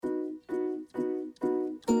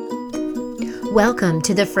Welcome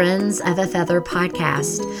to the Friends of a Feather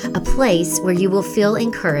podcast, a place where you will feel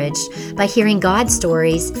encouraged by hearing God's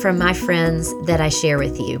stories from my friends that I share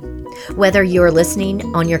with you. Whether you're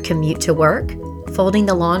listening on your commute to work, folding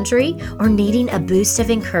the laundry, or needing a boost of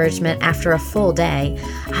encouragement after a full day,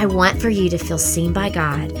 I want for you to feel seen by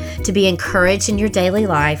God, to be encouraged in your daily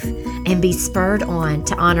life, and be spurred on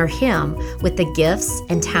to honor Him with the gifts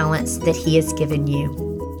and talents that He has given you.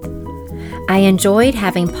 I enjoyed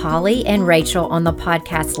having Polly and Rachel on the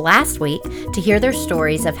podcast last week to hear their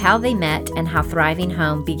stories of how they met and how Thriving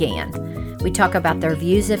Home began. We talk about their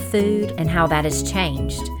views of food and how that has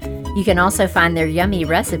changed. You can also find their yummy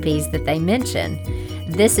recipes that they mention.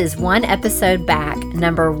 This is one episode back,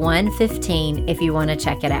 number 115, if you want to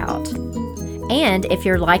check it out. And if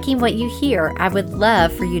you're liking what you hear, I would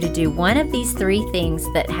love for you to do one of these 3 things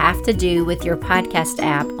that have to do with your podcast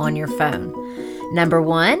app on your phone. Number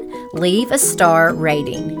 1, leave a star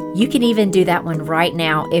rating. You can even do that one right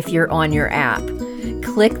now if you're on your app.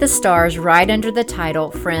 Click the stars right under the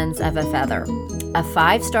title, Friends of a Feather. A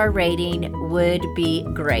 5-star rating would be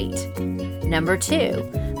great. Number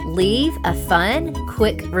 2, leave a fun,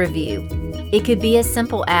 quick review. It could be as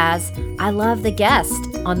simple as, I love the guest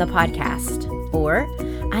on the podcast, or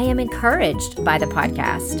I am encouraged by the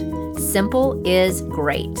podcast. Simple is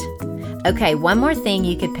great. Okay, one more thing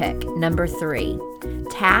you could pick. Number 3,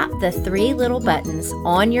 tap the 3 little buttons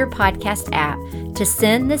on your podcast app to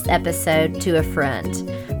send this episode to a friend.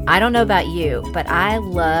 I don't know about you, but I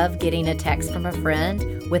love getting a text from a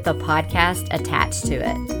friend with a podcast attached to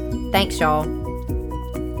it. Thanks, y'all.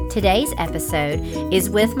 Today's episode is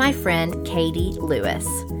with my friend Katie Lewis.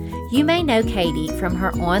 You may know Katie from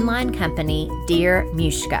her online company, Dear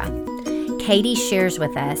Mushka. Katie shares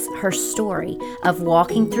with us her story of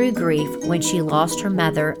walking through grief when she lost her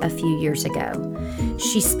mother a few years ago.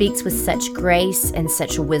 She speaks with such grace and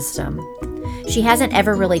such wisdom. She hasn't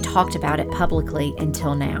ever really talked about it publicly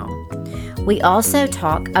until now. We also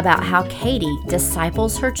talk about how Katie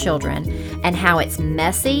disciples her children and how it's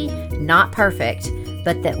messy, not perfect,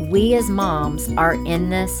 but that we as moms are in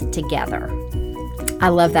this together. I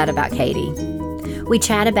love that about Katie. We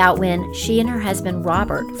chat about when she and her husband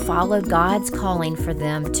Robert followed God's calling for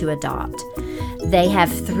them to adopt. They have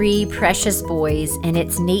 3 precious boys, and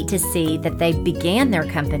it's neat to see that they began their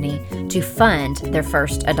company to fund their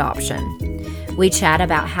first adoption. We chat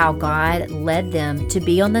about how God led them to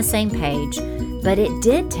be on the same page, but it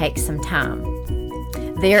did take some time.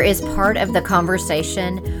 There is part of the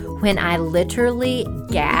conversation when I literally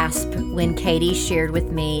gasped when Katie shared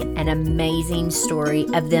with me an amazing story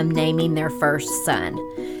of them naming their first son.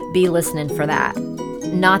 Be listening for that.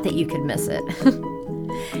 Not that you could miss it.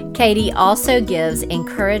 Katie also gives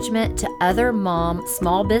encouragement to other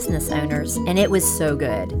small business owners, and it was so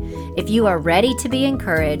good. If you are ready to be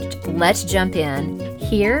encouraged, let's jump in.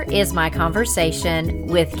 Here is my conversation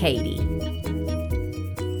with Katie.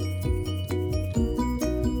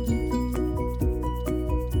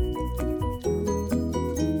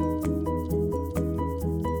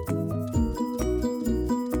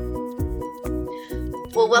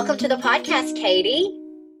 Well, welcome to the podcast, Katie.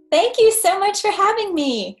 Thank you so much for having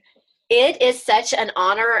me. It is such an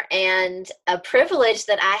honor and a privilege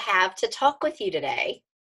that I have to talk with you today.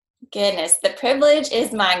 Goodness, the privilege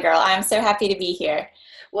is mine, girl. I'm so happy to be here.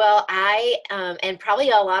 Well, I and probably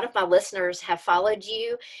a lot of my listeners have followed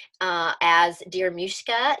you as Dear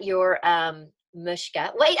Mushka, your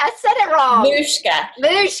Mushka. Wait, I said it wrong.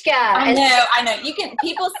 Mushka. I know. You can.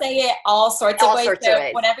 People say it all sorts of ways.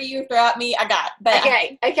 Whatever you throw at me, I got. But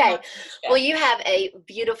Okay. Well, you have a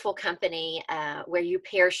beautiful company where you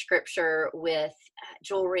pair scripture with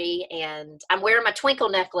jewelry, and I'm wearing my twinkle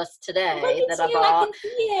necklace today that I bought. I can see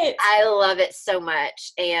it. I love it so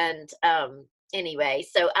much, and anyway,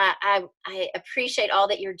 so I appreciate all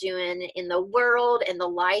that you're doing in the world and the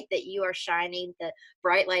light that you are shining, the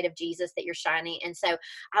bright light of Jesus that you're shining. And so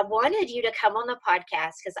I wanted you to come on the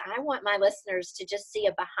podcast because I want my listeners to just see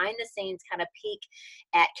a behind the scenes kind of peek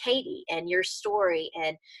at Katie and your story.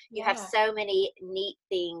 And you have so many neat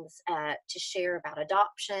things to share about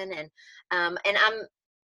adoption. And I'm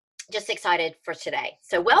just excited for today.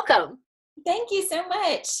 So welcome. Thank you so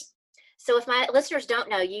much. So if my listeners don't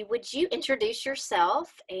know you, would you introduce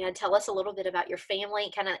yourself and tell us a little bit about your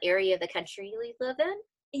family, kind of area of the country you live in?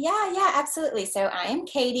 Yeah, absolutely. So I am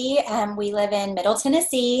Katie. We live in Middle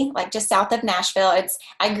Tennessee, like just south of Nashville.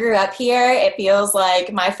 I grew up here. It feels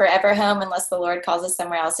like my forever home unless the Lord calls us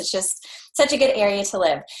somewhere else. such a good area to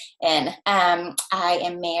live in. I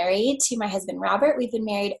am married to my husband, Robert. We've been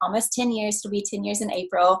married almost 10 years. It'll be 10 years in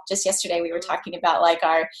April. Just yesterday, we were talking about like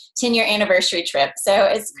our 10-year anniversary trip. So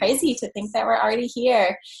it's crazy to think that we're already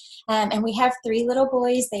here. And we have 3 little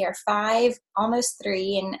boys. They are 5, almost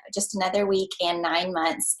 3 in just another week and 9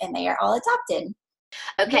 months, and they are all adopted.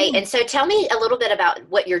 Okay. And so tell me a little bit about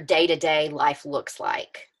what your day-to-day life looks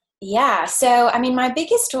like. Yeah. So, I mean, my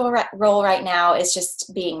biggest role right now is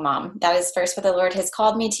just being mom. That is first what the Lord has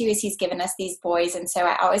called me to, is he's given us these boys. And so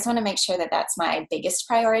I always want to make sure that that's my biggest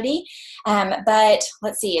priority. But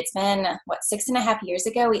let's see, it's been, 6.5 years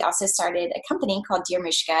ago, we also started a company called Dear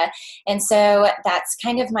Mushka. And so that's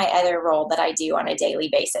kind of my other role that I do on a daily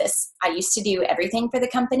basis. I used to do everything for the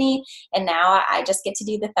company, and now I just get to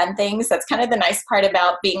do the fun things. That's kind of the nice part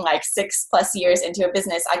about being like 6+ years into a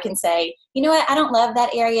business. I can say, you know what, I don't love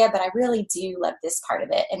that area, but I really do love this part of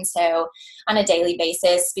it. And so on a daily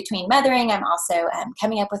basis, between mothering, I'm also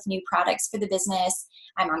coming up with new products for the business.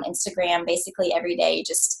 I'm on Instagram basically every day,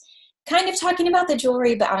 just kind of talking about the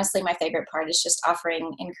jewelry. But honestly, my favorite part is just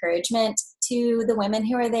offering encouragement to the women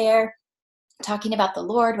who are there, talking about the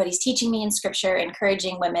Lord, what he's teaching me in scripture,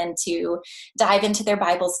 encouraging women to dive into their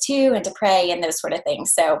Bibles too, and to pray and those sort of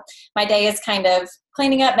things. So my day is kind of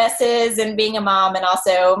cleaning up messes and being a mom, and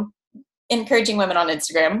also encouraging women on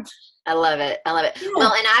Instagram. I love it. I love it. Yeah.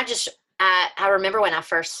 Well, and I remember when I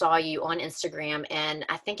first saw you on Instagram, and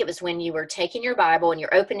I think it was when you were taking your Bible and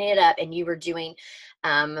you're opening it up and you were doing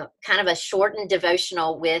kind of a shortened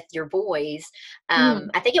devotional with your boys.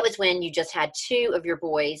 I think it was when you just had 2 of your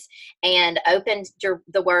boys and opened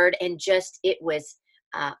the word, and just, it was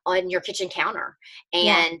on your kitchen counter,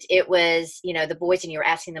 and it was, the boys, and you were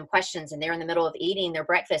asking them questions, and they're in the middle of eating their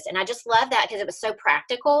breakfast. And I just love that, because it was so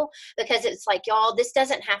practical, because it's like, y'all, this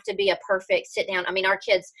doesn't have to be a perfect sit down. I mean, our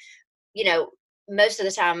kids, most of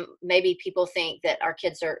the time, maybe people think that our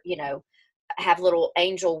kids are, have little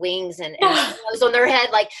angel wings and pillows on their head.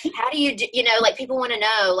 Like, how do you do, like, people want to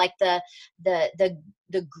know, like, the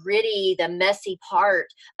gritty, the messy part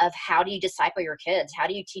of how do you disciple your kids? How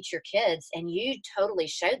do you teach your kids? And you totally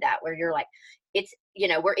showed that, where you're like, it's,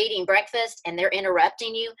 we're eating breakfast and they're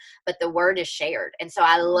interrupting you, but the word is shared. And so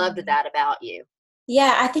I loved that about you.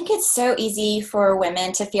 Yeah, I think it's so easy for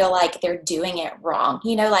women to feel like they're doing it wrong.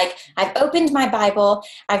 Like, I've opened my Bible,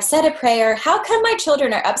 I've said a prayer. How come my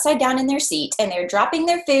children are upside down in their seat and they're dropping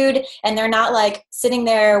their food and they're not like sitting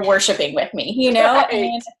there worshiping with me, Right.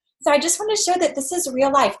 And so I just want to show that this is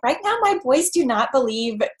real life. Right now, my boys do not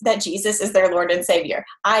believe that Jesus is their Lord and Savior.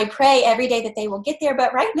 I pray every day that they will get there,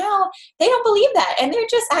 but right now they don't believe that. And they're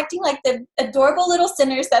just acting like the adorable little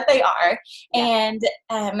sinners that they are. Yeah. And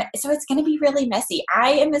so it's going to be really messy.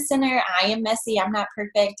 I am a sinner. I am messy. I'm not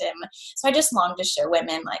perfect. And so I just long to show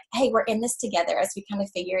women, like, hey, we're in this together as we kind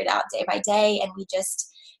of figure it out day by day. And we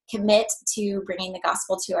just commit to bringing the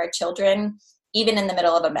gospel to our children, even in the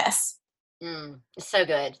middle of a mess. So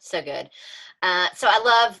good. So good. So I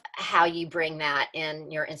love how you bring that in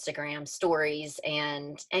your Instagram stories,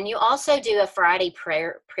 and you also do a Friday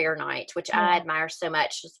prayer night, which I admire so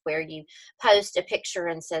much, just where you post a picture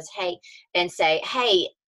and say, hey,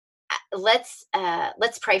 let's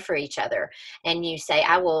pray for each other. And you say,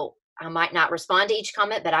 I might not respond to each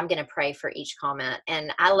comment, but I'm going to pray for each comment.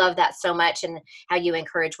 And I love that so much, and how you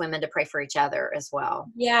encourage women to pray for each other as well.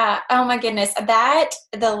 Yeah. Oh my goodness. That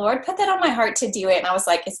the Lord put that on my heart to do it. And I was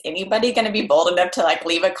like, is anybody going to be bold enough to like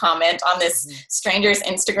leave a comment on this stranger's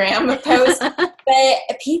Instagram post?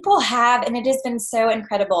 But people have, and it has been so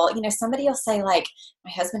incredible. Somebody will say like,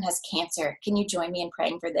 my husband has cancer. Can you join me in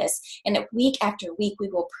praying for this? And week after week, we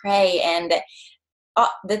will pray, and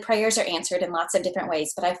the prayers are answered in lots of different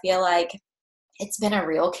ways. But I feel like it's been a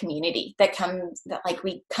real community that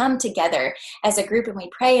we come together as a group, and we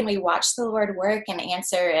pray and we watch the Lord work and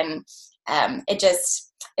answer. And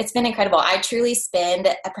it's been incredible. I truly spend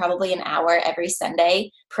probably an hour every Sunday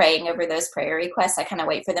praying over those prayer requests. I kind of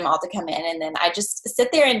wait for them all to come in, and then I just sit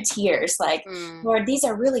there in tears like, Lord, these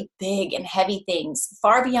are really big and heavy things,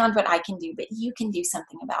 far beyond what I can do, but you can do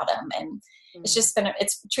something about them. And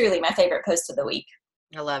it's truly my favorite post of the week.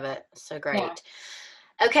 I love it. So great.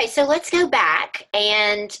 Yeah. Okay, so let's go back,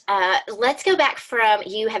 and from,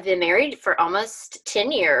 you have been married for almost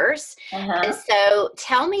 10 years. And so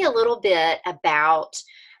tell me a little bit about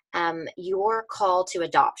your call to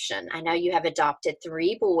adoption. I know you have adopted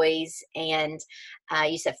 3 boys, and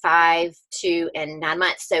you said 5, 2, and 9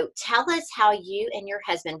 months. So tell us how you and your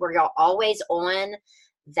husband, were y'all always on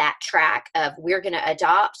that track of, we're going to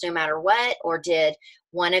adopt no matter what, or did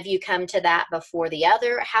one of you come to that before the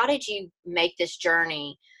other? How did you make this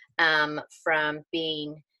journey from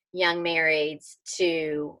being, young marrieds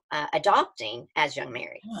to adopting as young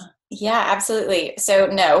marrieds? Yeah, absolutely. So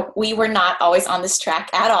no, we were not always on this track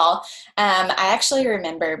at all. I actually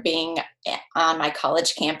remember being on my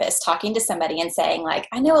college campus talking to somebody and saying, like,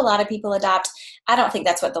 I know a lot of people adopt. I don't think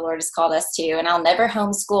that's what the Lord has called us to, and I'll never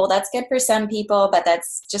homeschool. That's good for some people, but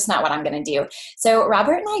that's just not what I'm going to do. So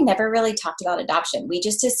Robert and I never really talked about adoption. We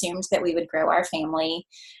just assumed that we would grow our family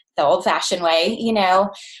the old fashioned way,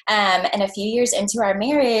 and a few years into our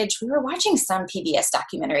marriage, we were watching some PBS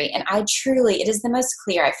documentary, and it is the most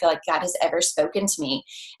clear I feel like God has ever spoken to me.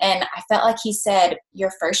 And I felt like he said,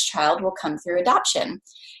 your first child will come through adoption.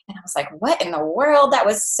 And I was like, what in the world? That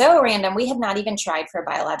was so random. We had not even tried for a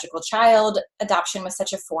biological child. Adoption was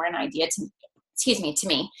such a foreign idea to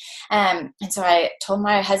me. And so I told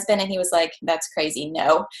my husband, and he was like, that's crazy.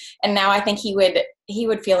 No. And now I think he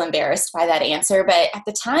would feel embarrassed by that answer. But at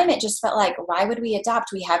the time it just felt like, why would we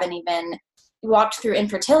adopt? We haven't even walked through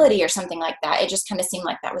infertility or something like that. It just kind of seemed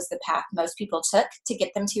like that was the path most people took to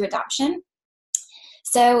get them to adoption.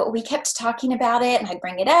 So we kept talking about it, and I'd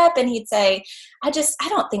bring it up, and he'd say, I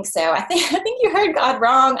don't think so. I think you heard God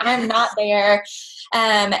wrong. I'm not there.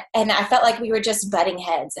 And I felt like we were just butting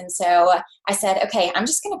heads. And so I said, okay, I'm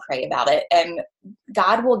just going to pray about it, and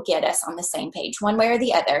God will get us on the same page one way or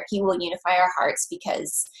the other. He will unify our hearts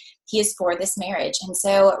because he is for this marriage. And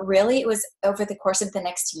so really it was over the course of the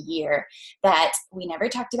next year that we never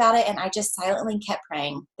talked about it. And I just silently kept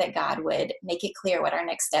praying that God would make it clear what our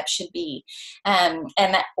next step should be. And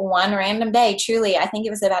that one random day, truly, I think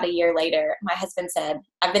it was about a year later, my husband said,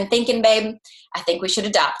 I've been thinking, babe, I think we should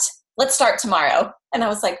adopt. Let's start tomorrow. And I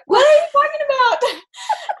was like, what are you talking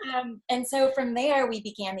about? And so from there, we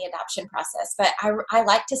began the adoption process. But I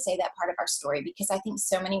like to say that part of our story because I think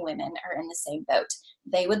so many women are in the same boat.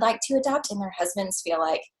 They would like to adopt, and their husbands feel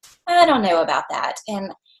like, I don't know about that.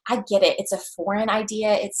 And I get it. It's a foreign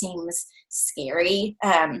idea. It seems scary.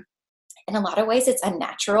 In a lot of ways, it's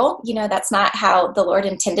unnatural. That's not how the Lord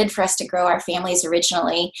intended for us to grow our families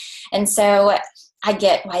originally. And so I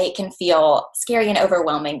get why it can feel scary and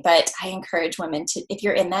overwhelming, but I encourage women to, if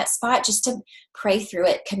you're in that spot, just to pray through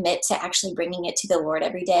it, commit to actually bringing it to the Lord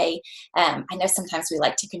every day. I know sometimes we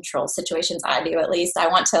like to control situations. I do, at least. I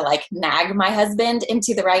want to nag my husband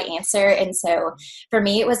into the right answer. And so for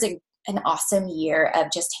me, it was an awesome year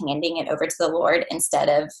of just handing it over to the Lord instead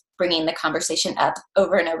of bringing the conversation up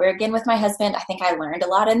over and over again with my husband. I think I learned a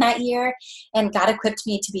lot in that year, and God equipped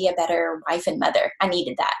me to be a better wife and mother. I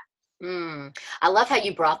needed that. I love how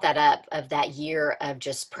you brought that up, of that year of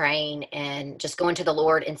just praying and just going to the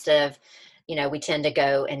Lord instead of, we tend to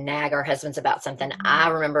go and nag our husbands about something. Mm-hmm. I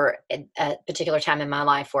remember a particular time in my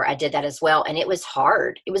life where I did that as well. And it was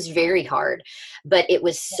hard. It was very hard, but it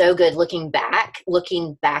was so good looking back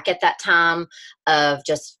at that time of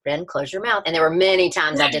just, Ren, close your mouth. And there were many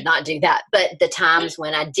times I did not do that, but the times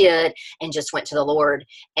when I did and just went to the Lord,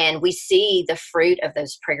 and we see the fruit of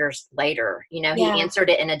those prayers later. He answered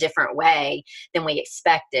it in a different way than we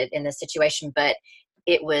expected in the situation, but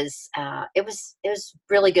it was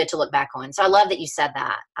really good to look back on. So I love that you said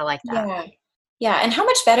that. I like that. Yeah. And how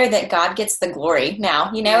much better that God gets the glory now.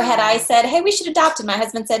 Had I said, hey, we should adopt, and my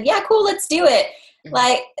husband said, yeah, cool, let's do it.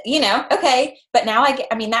 Mm-hmm. Okay. But now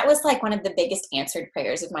that was one of the biggest answered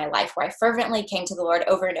prayers of my life, where I fervently came to the Lord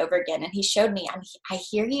over and over again. And he showed me, I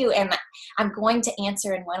hear you, and I'm going to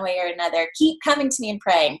answer in one way or another. Keep coming to me and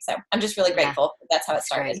praying. So I'm just really grateful that's how it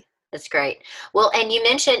started. Great. That's great. Well, and you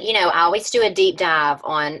mentioned, I always do a deep dive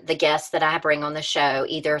on the guests that I bring on the show,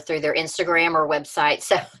 either through their Instagram or website.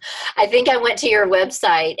 So I think I went to your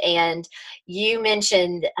website, and you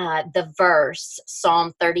mentioned the verse,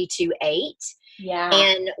 Psalm 32:8. Yeah.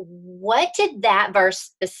 And what did that verse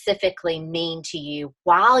specifically mean to you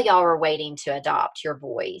while y'all were waiting to adopt your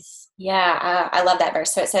boys? Yeah, I love that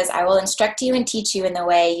verse. So it says, I will instruct you and teach you in the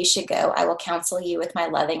way you should go. I will counsel you with my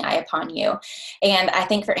loving eye upon you. And I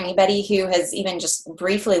think for anybody who has even just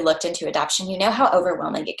briefly looked into adoption, how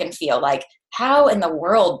overwhelming it can feel. How in the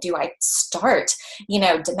world do I start?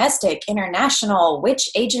 Domestic, international, which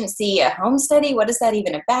agency, a home study? What is that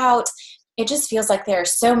even about? It just feels like there are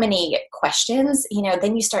so many questions.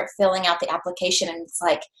 Then you start filling out the application, and it's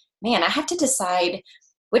like, man, I have to decide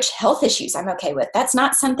which health issues I'm okay with. That's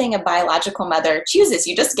not something a biological mother chooses.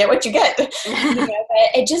 You just get what you get. But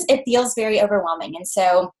it feels very overwhelming. And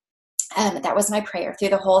so that was my prayer through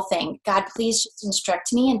the whole thing. God, please just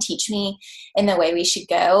instruct me and teach me in the way we should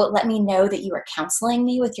go. Let me know that you are counseling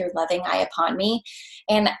me with your loving eye upon me.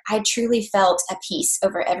 And I truly felt a peace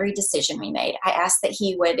over every decision we made. I asked that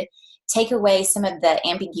he would take away some of the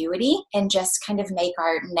ambiguity and just kind of make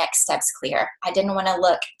our next steps clear. I didn't want to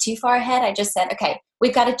look too far ahead. I just said, okay,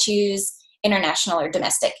 we've got to choose. international or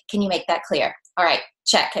domestic? Can you make that clear? All right,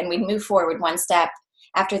 check. And we'd move forward one step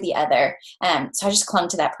after the other. So I just clung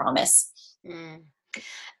to that promise. Mm.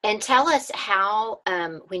 And tell us how,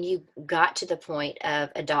 when you got to the point of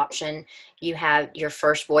adoption, you have your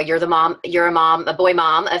first boy. You're the mom. You're a boy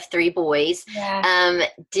mom of 3 boys. Yeah.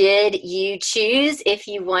 Did you choose if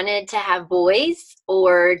you wanted to have boys,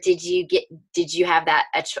 or did you have that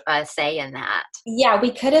a say in that? Yeah, we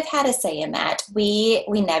could have had a say in that. We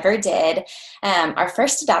never did. Our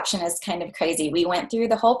first adoption is kind of crazy. We went through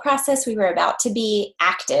the whole process. We were about to be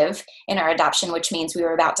active in our adoption, which means we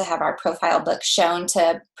were about to have our profile book shown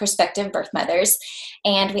to prospective birth mothers.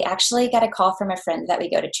 And we actually got a call from a friend that we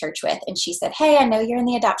go to church with. And she said, "Hey, I know you're in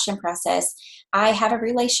the adoption process. I have a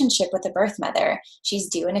relationship with a birth mother. She's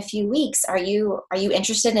due in a few weeks. Are you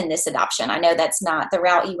interested in this adoption? I know that's not the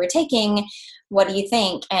route you were taking. What do you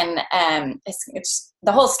think?" And it's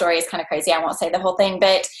the whole story is kind of crazy. I won't say the whole thing,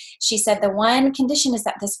 but she said the one condition is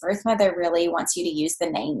that this birth mother really wants you to use the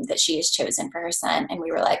name that she has chosen for her son. And we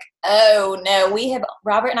were like, "Oh no,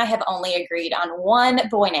 Robert and I have only agreed on one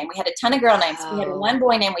boy name. We had a ton of girl names. We had one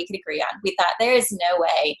boy name we could agree on. We thought there is no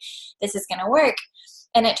way this is going to work."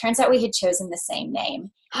 And it turns out we had chosen the same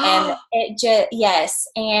name. And it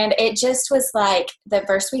just was like the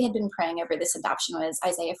verse we had been praying over this adoption was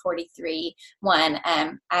Isaiah 43:1.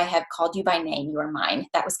 I have called you by name, you are mine.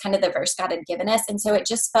 That was kind of the verse God had given us. And so it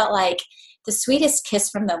just felt like the sweetest kiss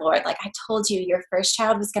from the Lord. Like, I told you, your first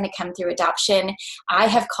child was going to come through adoption. I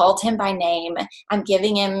have called him by name. I'm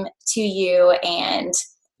giving him to you, and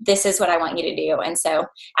this is what I want you to do. And so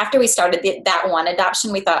after we started that one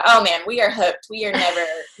adoption, we thought, oh man, we are hooked. We are never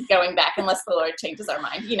going back unless the Lord changes our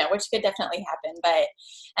mind, which could definitely happen.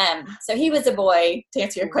 But so he was a boy, to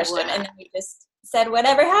answer your question. Wow. And then we just said,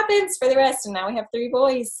 whatever happens for the rest. And now we have 3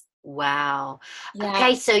 boys. Wow. Yeah.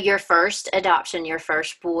 Okay, so your first adoption, your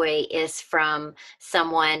first boy is from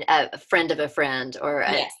someone, a friend of a friend, or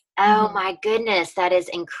yes. Oh my goodness, that is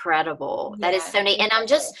incredible. That is so neat. And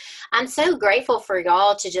I'm so grateful for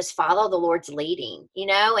y'all to just follow the Lord's leading,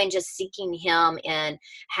 and just seeking him and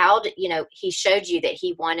how, he showed you that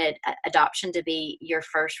he wanted adoption to be your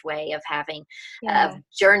first way of having,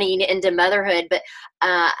 journeying into motherhood, but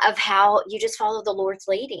of how you just follow the Lord's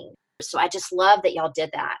leading. So I just love that y'all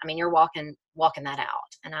did that. I mean, you're walking that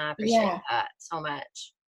out, and I appreciate that so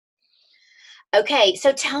much. Okay,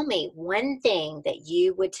 so tell me one thing that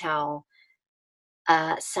you would tell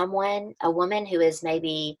a woman who is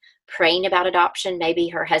maybe praying about adoption. Maybe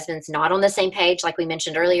her husband's not on the same page, like we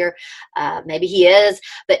mentioned earlier. Maybe he is,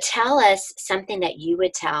 but tell us something that you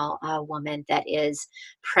would tell a woman that is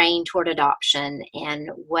praying toward adoption, and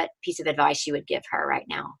what piece of advice you would give her right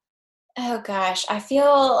now. Oh gosh, I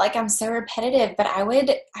feel like I'm so repetitive, but I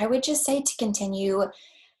would just say to continue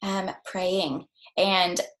praying.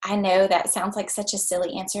 And I know that sounds like such a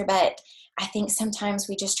silly answer, but I think sometimes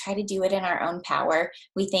we just try to do it in our own power.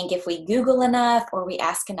 We think if we Google enough or we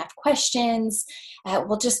ask enough questions,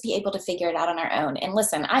 we'll just be able to figure it out on our own. And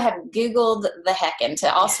listen, I have Googled the heck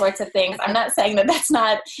into all sorts of things. I'm not saying that that's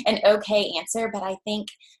not an okay answer, but I think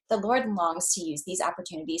the Lord longs to use these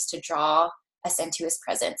opportunities to draw us into his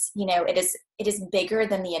presence. It is bigger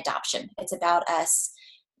than the adoption. It's about us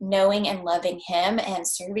knowing and loving him and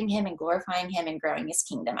serving him and glorifying him and growing his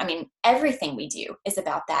kingdom. I mean, everything we do is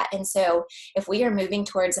about that. And so if we are moving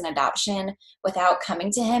towards an adoption without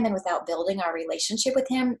coming to him and without building our relationship with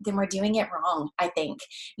him, then we're doing it wrong, I think,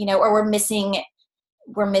 or we're missing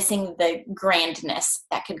the grandness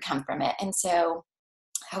that could come from it. And so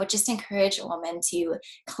I would just encourage a woman to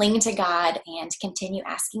cling to God and continue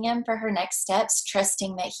asking him for her next steps,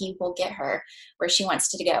 trusting that he will get her where she wants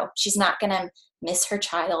to go. She's not going to miss her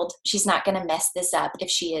child. She's not going to mess this up if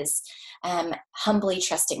she is humbly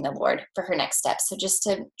trusting the Lord for her next steps. So just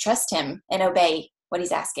to trust him and obey what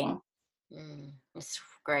he's asking. It's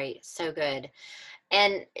great. So good.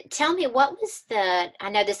 And tell me, I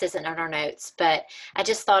know this isn't on our notes, but I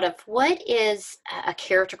just thought of, what is a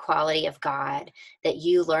character quality of God that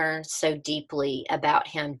you learned so deeply about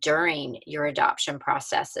him during your adoption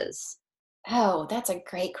processes? Oh, that's a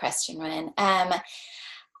great question, Ren.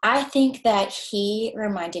 I think that he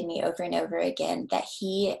reminded me over and over again that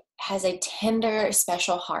he has a tender,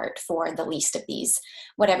 special heart for the least of these,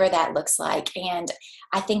 whatever that looks like. And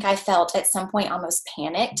I think I felt at some point almost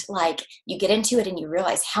panicked, like you get into it and you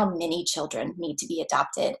realize how many children need to be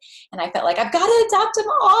adopted. And I felt like, I've got to adopt them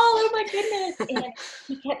all. Oh my goodness. And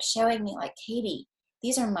he kept showing me, like, Katie,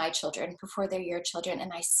 these are my children before they're your children.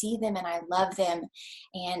 And I see them and I love them.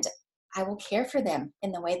 And I will care for them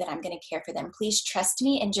in the way that I'm going to care for them. Please trust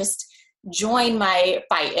me and just join my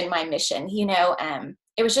fight and my mission.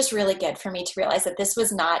 it was just really good for me to realize that this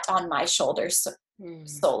was not on my shoulders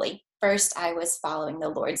solely. First, I was following the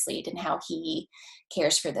Lord's lead and how he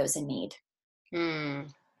cares for those in need.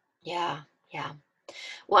 Yeah. Yeah.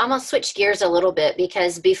 Well, I'm going to switch gears a little bit,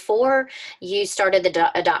 because before you started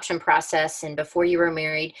the adoption process and before you were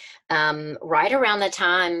married, right around the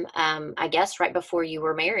time, I guess right before you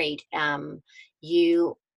were married,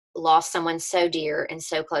 you lost someone so dear and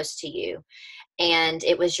so close to you. And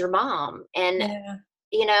it was your mom. And, Yeah.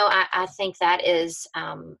 I think that is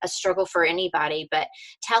a struggle for anybody. But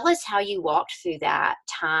tell us how you walked through that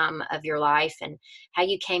time of your life and how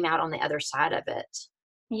you came out on the other side of it.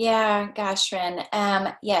 Yeah, gosh, Ren.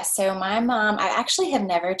 So my mom, I actually have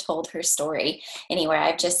never told her story anywhere.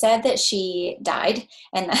 I've just said that she died,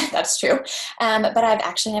 and that's true. But I've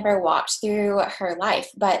actually never walked through her life.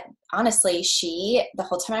 But honestly, the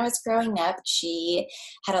whole time I was growing up, she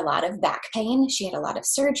had a lot of back pain. She had a lot of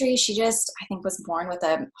surgery. She just, I think, was born with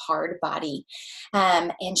a hard body.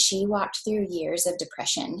 And she walked through years of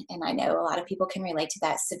depression. And I know a lot of people can relate to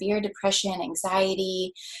that severe depression,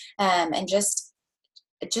 anxiety, and just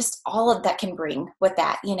all of that can bring with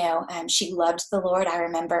that. She loved the Lord. I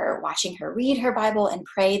remember watching her read her Bible and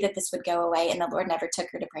pray that this would go away, and the Lord never took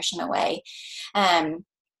her depression away.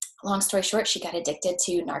 Long story short, she got addicted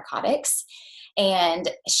to narcotics,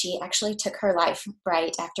 and she actually took her life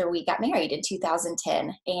right after we got married in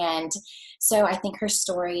 2010. And so I think her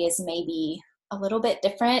story is maybe a little bit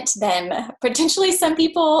different than potentially some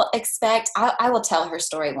people expect. I will tell her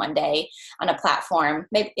story one day on a platform,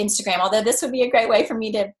 maybe Instagram, although this would be a great way for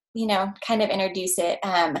me to, kind of introduce it.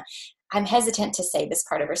 I'm hesitant to say this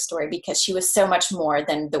part of her story because she was so much more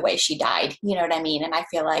than the way she died. You know what I mean? And I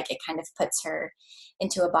feel like it kind of puts her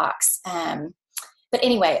into a box. But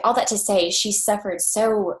anyway, all that to say, she suffered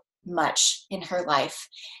so much in her life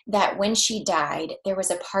that when she died, there was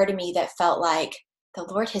a part of me that felt like the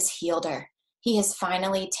Lord has healed her. He has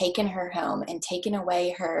finally taken her home and taken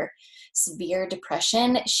away her severe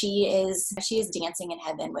depression. She is dancing in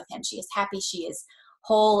heaven with him. She is happy. She is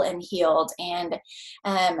whole and healed. And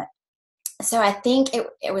so I think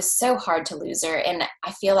it was so hard to lose her. And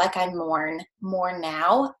I feel like I mourn more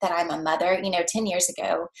now that I'm a mother. 10 years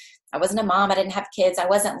ago, I wasn't a mom. I didn't have kids. I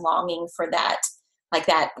wasn't longing for that, like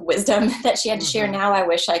that wisdom that she had to share. Now I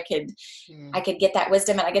wish I could get that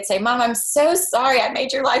wisdom and I could say, Mom, I'm so sorry I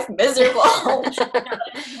made your life miserable.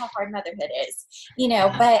 That's how hard motherhood is,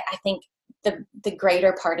 but I think the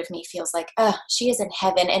greater part of me feels like, she is in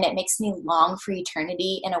heaven, and it makes me long for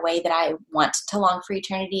eternity in a way that I want to long for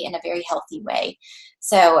eternity in a very healthy way.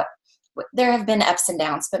 So there have been ups and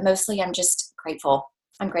downs, but mostly I'm just grateful.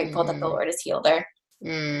 I'm grateful that the Lord has healed her.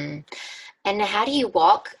 And how do you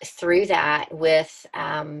walk through that with,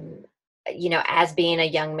 as being a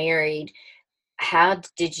young married,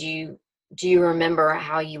 do you remember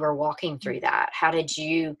how you were walking through that? How did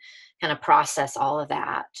you kind of process all of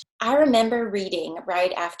that? I remember reading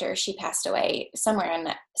right after she passed away, somewhere in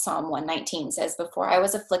Psalm 119 says, before I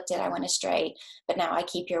was afflicted, I went astray, but now I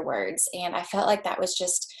keep your words. And I felt like that was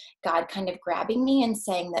just God kind of grabbing me and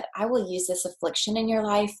saying that I will use this affliction in your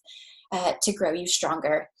life to grow you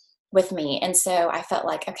stronger with me. And so I felt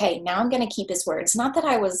like, okay, now I'm going to keep his words. Not that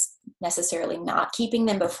I was necessarily not keeping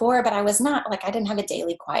them before, but I was not, like, I didn't have a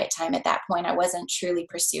daily quiet time at that point. I wasn't truly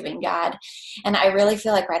pursuing God. And I really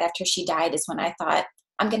feel like right after she died is when I thought,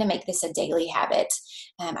 I'm going to make this a daily habit.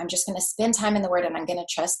 I'm just going to spend time in the Word, and I'm going to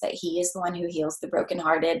trust that he is the one who heals the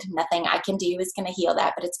brokenhearted. Nothing I can do is going to heal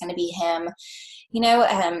that, but it's going to be him.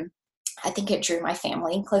 I think it drew my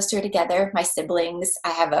family closer together, my siblings. I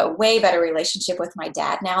have a way better relationship with my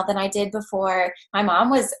dad now than I did before. My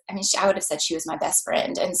mom was, I would have said she was my best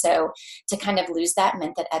friend. And so to kind of lose that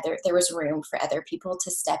meant that there was room for other people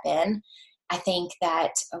to step in. I think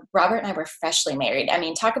that Robert and I were freshly married.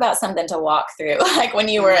 Talk about something to walk through, like when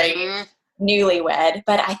you were a newlywed,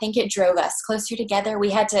 but I think it drove us closer together. We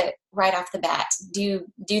had to right off the bat do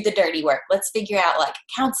the dirty work. Let's figure out like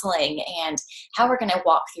counseling and how we're going to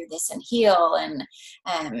walk through this and heal. And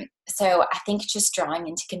so I think just drawing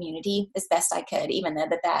into community as best I could, even though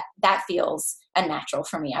that feels unnatural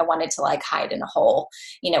for me. I wanted to like hide in a hole,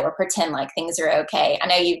 or pretend like things are okay. I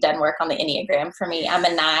know you've done work on the Enneagram for me. I'm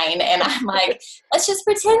a 9, and I'm like, let's just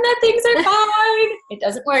pretend that things are fine. It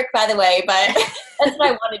doesn't work, by the way, but that's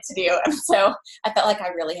what I wanted to do. And so I felt like I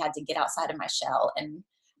really had to get outside of my shell and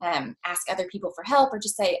ask other people for help, or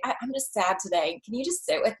just say, I'm just sad today. Can you just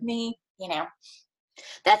sit with me?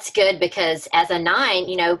 That's good, because as a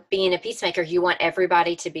 9, being a peacemaker, you want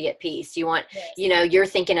everybody to be at peace. You want, yes. You're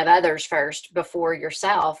thinking of others first before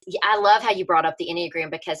yourself. I love how you brought up the Enneagram,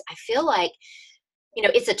 because I feel like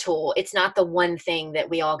it's a tool. It's not the one thing that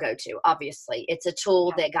we all go to, obviously. It's a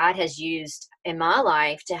tool that God has used in my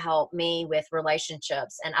life to help me with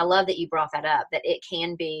relationships. And I love that you brought that up, that it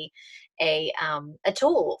can be a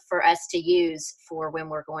tool for us to use for when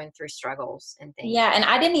we're going through struggles and things. Yeah, and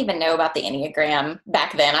I didn't even know about the Enneagram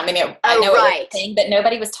back then. I mean, I know it was a thing, but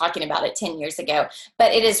nobody was talking about it 10 years ago.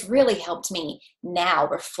 But it has really helped me now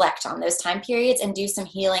reflect on those time periods and do some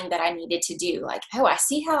healing that I needed to do. Like, oh, I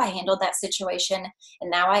see how I handled that situation,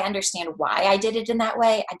 and now I understand why I did it in that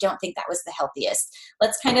way. I don't think that was the healthiest.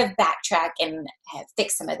 Let's kind of backtrack and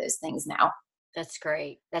fix some of those things now. That's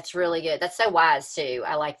great. That's really good. That's so wise too.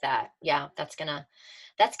 I like that. Yeah, that's gonna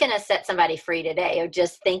set somebody free today of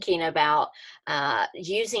just thinking about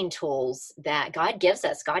using tools that God gives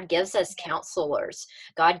us. God gives us counselors.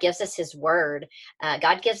 God gives us his word.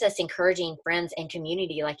 God gives us encouraging friends and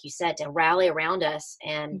community, like you said, to rally around us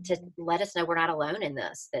and to let us know we're not alone in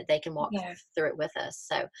this, that they can walk through it with us.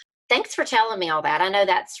 So thanks for telling me all that. I know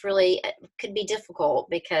that's really could be difficult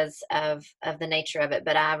because of the nature of it,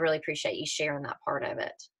 but I really appreciate you sharing that part of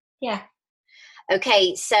it. Yeah.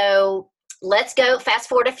 Okay, so let's go fast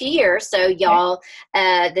forward a few years. So y'all,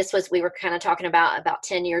 we were kind of talking about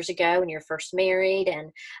 10 years ago when you're first married,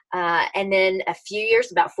 and then a few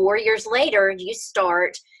years, about 4 years later, you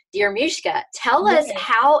start Dear Mushka. Tell us,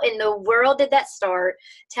 how in the world did that start?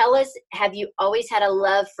 Tell us, have you always had a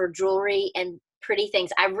love for jewelry and pretty things?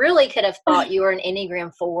 I really could have thought you were an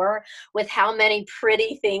Enneagram 4 with how many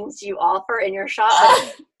pretty things you offer in your shop.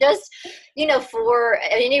 But just,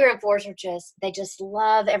 Enneagram 4s they just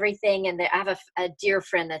love everything. And I have a dear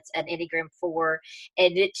friend that's an Enneagram 4,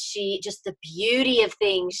 and just the beauty of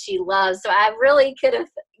things she loves. So I really could have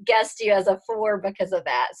guessed you as a 4 because of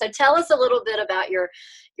that. So tell us a little bit about your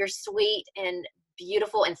sweet and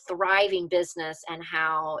beautiful and thriving business and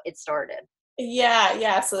how it started. Yeah,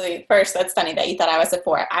 absolutely. First, that's funny that you thought I was a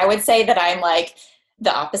 4. I would say that I'm like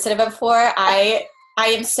the opposite of a 4. I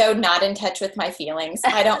am so not in touch with my feelings.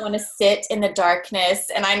 I don't want to sit in the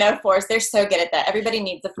darkness. And I know 4s, they're so good at that. Everybody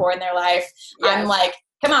needs a 4 in their life. Yes. I'm like,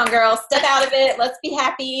 come on, girl, step out of it. Let's be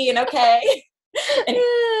happy and okay. And,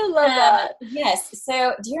 love that. Yes.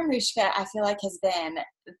 So Dear Mushka, I feel like has been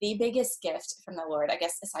the biggest gift from the Lord, I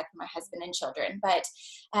guess, aside from my husband and children. But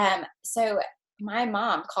so my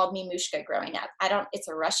mom called me Mushka growing up. It's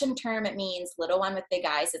a Russian term. It means little one with big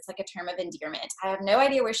eyes. It's like a term of endearment. I have no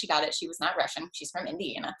idea where she got it. She was not Russian. She's from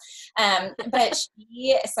Indiana. But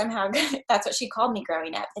she somehow, that's what she called me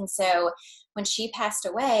growing up. And so when she passed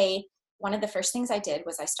away, one of the first things I did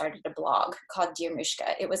was I started a blog called Dear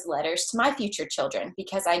Mushka. It was letters to my future children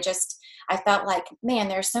because I felt like, man,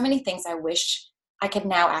 there are so many things I wish I could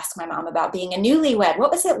now ask my mom about being a newlywed.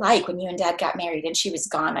 What was it like when you and dad got married and she was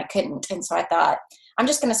gone? I couldn't. And so I thought, I'm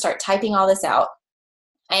just going to start typing all this out.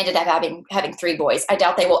 I ended up having 3 boys. I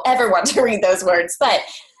doubt they will ever want to read those words, but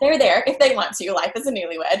they're there if they want to. Life as a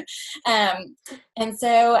newlywed. And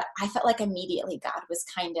so I felt like immediately God was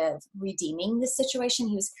kind of redeeming this situation.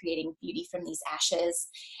 He was creating beauty from these ashes.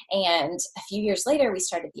 And a few years later, we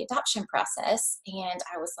started the adoption process. And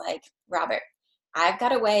I was like, Robert, I've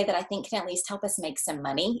got a way that I think can at least help us make some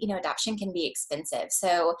money. Adoption can be expensive.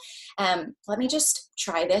 So let me just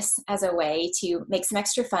try this as a way to make some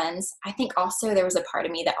extra funds. I think also there was a part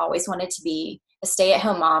of me that always wanted to be a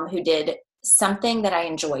stay-at-home mom who did something that I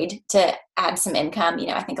enjoyed to add some income.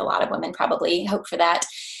 I think a lot of women probably hope for that.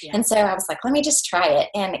 Yeah. And so I was like, let me just try it.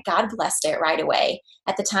 And God blessed it right away.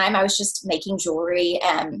 At the time, I was just making jewelry.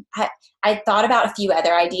 I thought about a few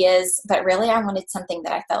other ideas, but really I wanted something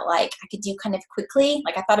that I felt like I could do kind of quickly.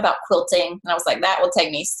 Like I thought about quilting and I was like, that will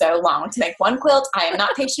take me so long to make one quilt. I am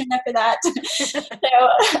not patient enough for that. So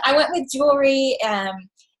I went with jewelry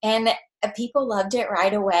and people loved it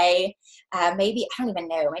right away. Maybe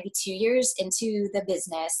 2 years into the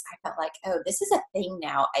business, I felt like, oh, this is a thing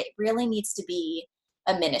now. It really needs to be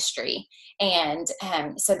a ministry. And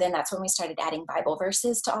so then that's when we started adding Bible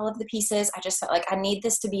verses to all of the pieces. I just felt like I need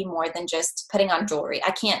this to be more than just putting on jewelry.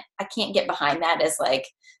 I can't get behind that as like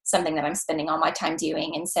something that I'm spending all my time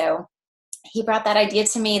doing. And so he brought that idea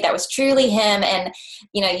to me. That was truly him. And,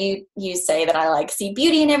 you say that I like see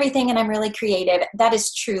beauty in everything and I'm really creative. That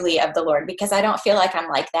is truly of the Lord because I don't feel like I'm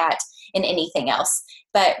like that in anything else.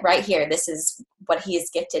 But right here, this is what he has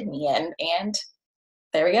gifted me in. And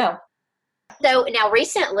there we go. So now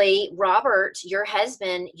recently, Robert, your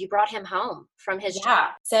husband, you brought him home from his job.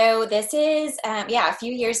 So this is, a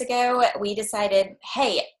few years ago, we decided,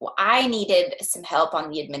 hey, I needed some help on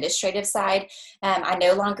the administrative side. I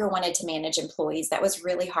no longer wanted to manage employees. That was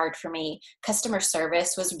really hard for me. Customer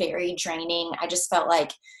service was very draining. I just felt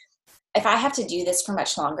like if I have to do this for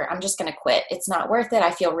much longer, I'm just going to quit. It's not worth it.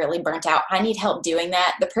 I feel really burnt out. I need help doing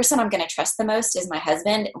that. The person I'm going to trust the most is my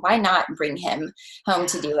husband. Why not bring him home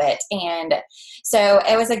to do it? And so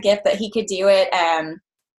it was a gift that he could do it.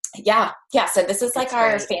 Yeah. So this is like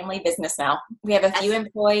our family business now. We have a few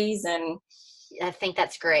employees, and I think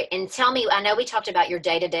that's great. And tell me, I know we talked about your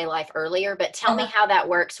day-to-day life earlier, but tell me how that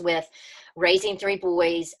works with raising 3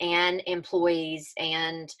 boys and employees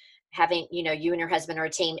and having, you and your husband are a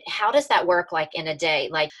team. How does that work like in a day?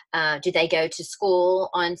 Like, do they go to school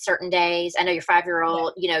on certain days? I know your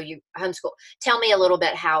 5-year-old, you homeschool. Tell me a little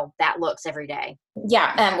bit how that looks every day.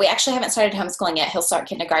 Yeah, we actually haven't started homeschooling yet. He'll start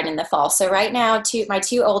kindergarten in the fall. So right now, my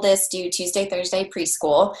 2 oldest do Tuesday, Thursday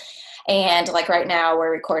preschool. And like right now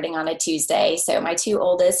we're recording on a Tuesday. So my 2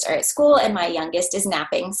 oldest are at school and my youngest is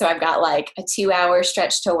napping. So I've got like a 2-hour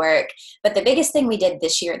stretch to work. But the biggest thing we did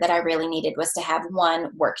this year that I really needed was to have one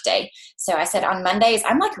work day. So I said on Mondays,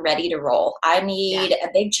 I'm like ready to roll. I need a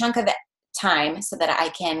big chunk of time so that I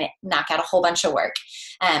can knock out a whole bunch of work.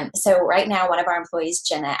 So right now, one of our employees,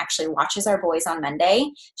 Jenna, actually watches our boys on Monday.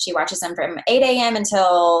 She watches them from 8 a.m.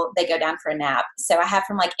 until they go down for a nap. So I have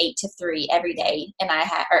from like 8 to 3 every day,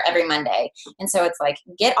 or every Monday. And so it's like,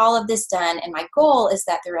 get all of this done. And my goal is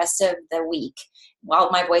that the rest of the week,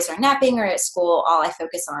 while my boys are napping or at school, all I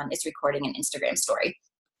focus on is recording an Instagram story.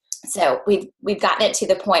 So we've gotten it to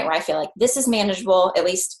the point where I feel like this is manageable, at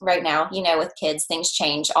least right now. With kids, things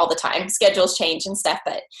change all the time. Schedules change and stuff.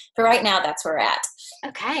 But for right now, that's where we're at.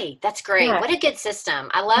 Okay, that's great. Yeah. What a good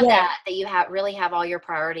system. I love that you really have all your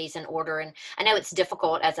priorities in order. And I know it's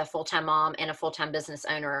difficult as a full-time mom and a full-time business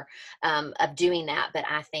owner of doing that. But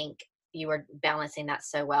I think you are balancing that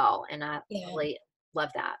so well. And I really love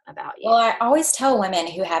that about you. Well, I always tell women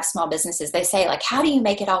who have small businesses, they say like, how do you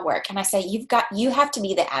make it all work? And I say, you have to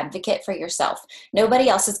be the advocate for yourself. Nobody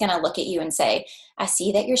else is going to look at you and say, I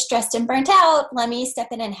see that you're stressed and burnt out. Let me step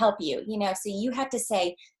in and help you. So you have to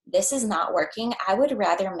say, this is not working. I would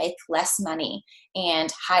rather make less money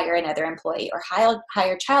and hire another employee or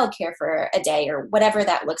hire childcare for a day or whatever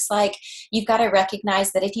that looks like. You've got to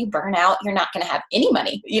recognize that if you burn out, you're not going to have any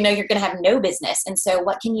money. You're going to have no business. And so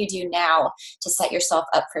what can you do now to set yourself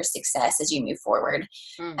up for success as you move forward?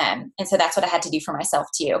 And so that's what I had to do for myself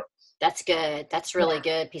too. That's good. That's really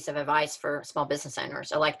good piece of advice for small business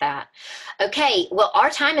owners. I like that. Okay. Well, our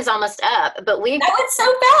time is almost up, but it's so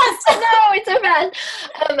fast. No, it's so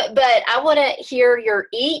fast. But I want to hear your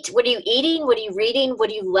eat. What are you eating? What are you reading? What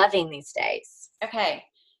are you loving these days? Okay.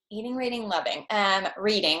 Eating, reading, loving.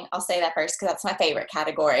 Reading, I'll say that first because that's my favorite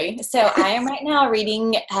category. So I am right now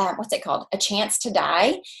reading, what's it called? A Chance to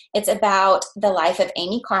Die. It's about the life of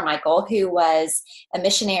Amy Carmichael, who was a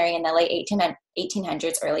missionary in the late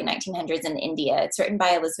 1800s, early 1900s in India. It's written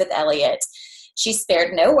by Elizabeth Elliot. She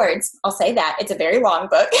spared no words. I'll say that. It's a very long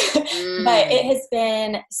book, but it has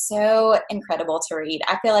been so incredible to read.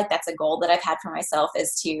 I feel like that's a goal that I've had for myself,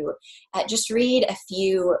 is to just read a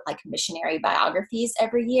few like missionary biographies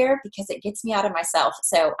every year because it gets me out of myself.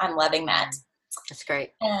 So I'm loving that. That's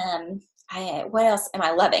great. What else am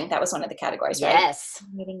I loving? That was one of the categories, right? Yes.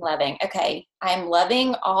 Reading, loving. Okay. I'm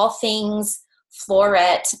loving all things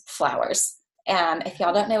floret flowers. If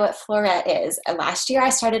y'all don't know what floret is, last year I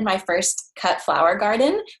started my first cut flower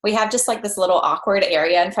garden. We have just like this little awkward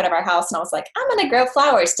area in front of our house, and I was like, I'm going to grow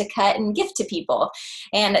flowers to cut and gift to people.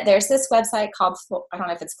 And there's this website called, I don't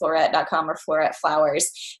know if it's floret.com or Floret Flowers,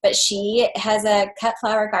 but she has a cut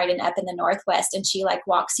flower garden up in the Northwest, and she like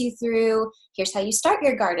walks you through, here's how you start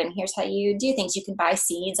your garden, here's how you do things. You can buy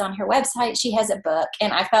seeds on her website. She has a book,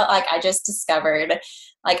 and I felt like I just discovered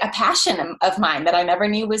like a passion of mine that I never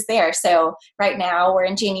knew was there. So right now we're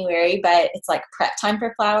in January, but it's like prep time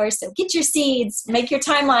for flowers. So get your seeds, make your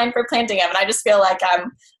timeline for planting them. And I just feel like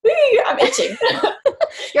I'm itching.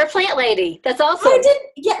 You're a plant lady. That's awesome.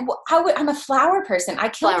 I'm a flower person. I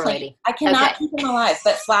kill flower plants. lady. I cannot keep them alive,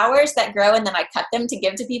 but flowers that grow and then I cut them to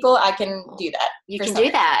give to people, I can do that. You can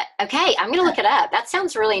do that. Okay. I'm going to look it up. That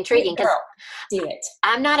sounds really intriguing. Girl, do it.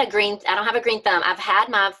 I don't have a green thumb. I've had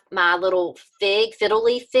my little fiddle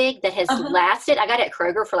leaf fig that has lasted. I got it at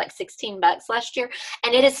Kroger for like $16 last year,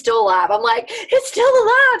 and it is still alive. I'm like, it's still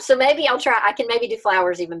alive. So maybe I'll try. I can maybe do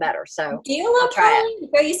flowers even better. So do you love try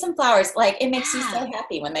it? Grow you some flowers. Like it makes you so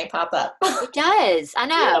happy when they pop up. It does. I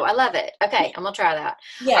know. Yeah. I love it. Okay. I'm going to try that.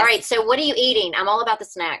 Yes. All right. So what are you eating? I'm all about the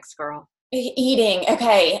snacks, girl. Eating.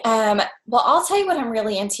 Okay. Well, I'll tell you what I'm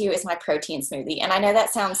really into is my protein smoothie. And I know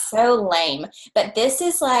that sounds so lame, but this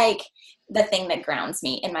is like the thing that grounds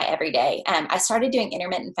me in my everyday. I started doing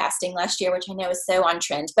intermittent fasting last year, which I know is so on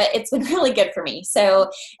trend, but it's been really good for me. So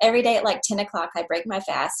every day at like 10 o'clock, I break my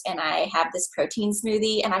fast and I have this protein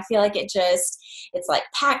smoothie, and I feel like it's like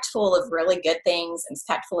packed full of really good things, and it's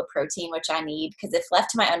packed full of protein, which I need, because if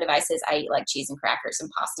left to my own devices, I eat like cheese and crackers and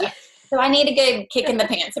pasta. So I need a good kick in the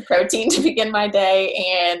pants of protein to begin my day,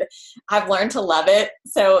 and I've learned to love it.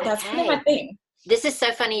 So that's kind of my thing. This is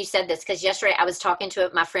so funny you said this, because yesterday I was talking to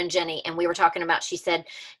my friend Jenny, and we were talking about, she said,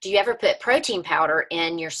 do you ever put protein powder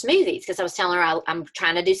in your smoothies? Because I was telling her I'm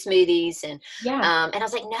trying to do smoothies, and and I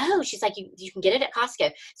was like, no. She's like, you can get it at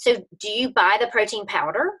Costco. So do you buy the protein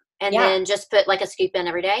powder and then just put like a scoop in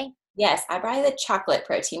every day? Yes, I buy the chocolate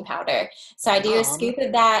protein powder. So I do a scoop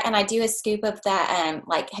of that, and I do a scoop of that,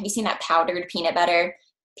 like, have you seen that powdered peanut butter?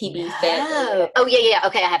 PB Fit. Oh, yeah.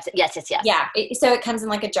 Okay, I have to. Yes. Yeah, so it comes in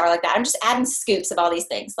like a jar like that. I'm just adding scoops of all these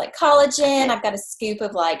things, like collagen. I've got a scoop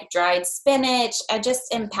of like dried spinach. I just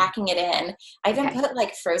am packing it in. I even put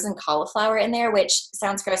like frozen cauliflower in there, which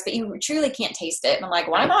sounds gross, but you truly can't taste it. And I'm like,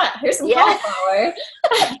 why not? Here's some cauliflower.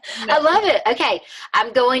 I love it. Okay,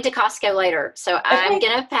 I'm going to Costco later, so I'm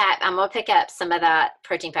gonna pick up some of that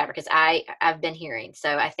protein powder, because I've been hearing. So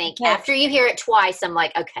I think after you hear it twice, I'm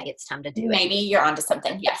like, okay, it's time to do it. Maybe you're onto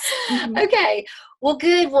something. Yes. Okay. Well,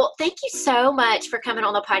 good. Well, thank you so much for coming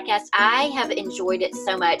on the podcast. I have enjoyed it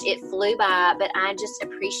so much. It flew by, but I just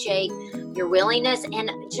appreciate your willingness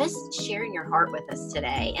and just sharing your heart with us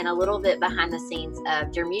today, and a little bit behind the scenes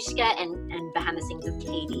of Dermushka and behind the scenes of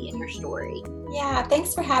Katie and your story. Yeah.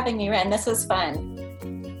 Thanks for having me, Ren. This was fun.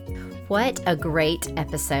 What a great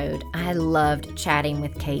episode. I loved chatting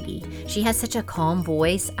with Katie. She has such a calm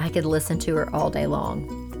voice. I could listen to her all day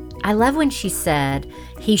long. I love when she said,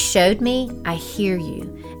 "He showed me, I hear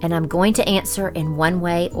you, and I'm going to answer in one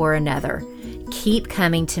way or another. Keep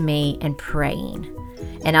coming to me and praying."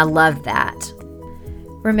 And I love that.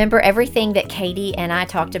 Remember, everything that Katie and I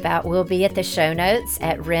talked about will be at the show notes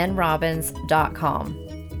at renrobbins.com.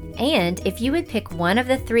 And if you would pick one of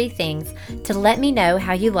the 3 things to let me know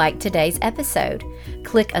how you liked today's episode,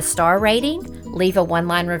 click a star rating, leave a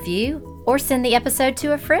 1-line review, or send the episode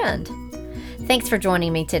to a friend. Thanks for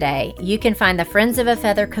joining me today. You can find the Friends of a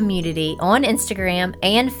Feather community on Instagram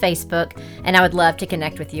and Facebook, and I would love to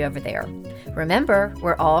connect with you over there. Remember,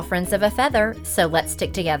 we're all Friends of a Feather, so let's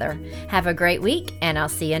stick together. Have a great week, and I'll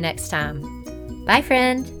see you next time. Bye,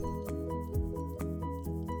 friend.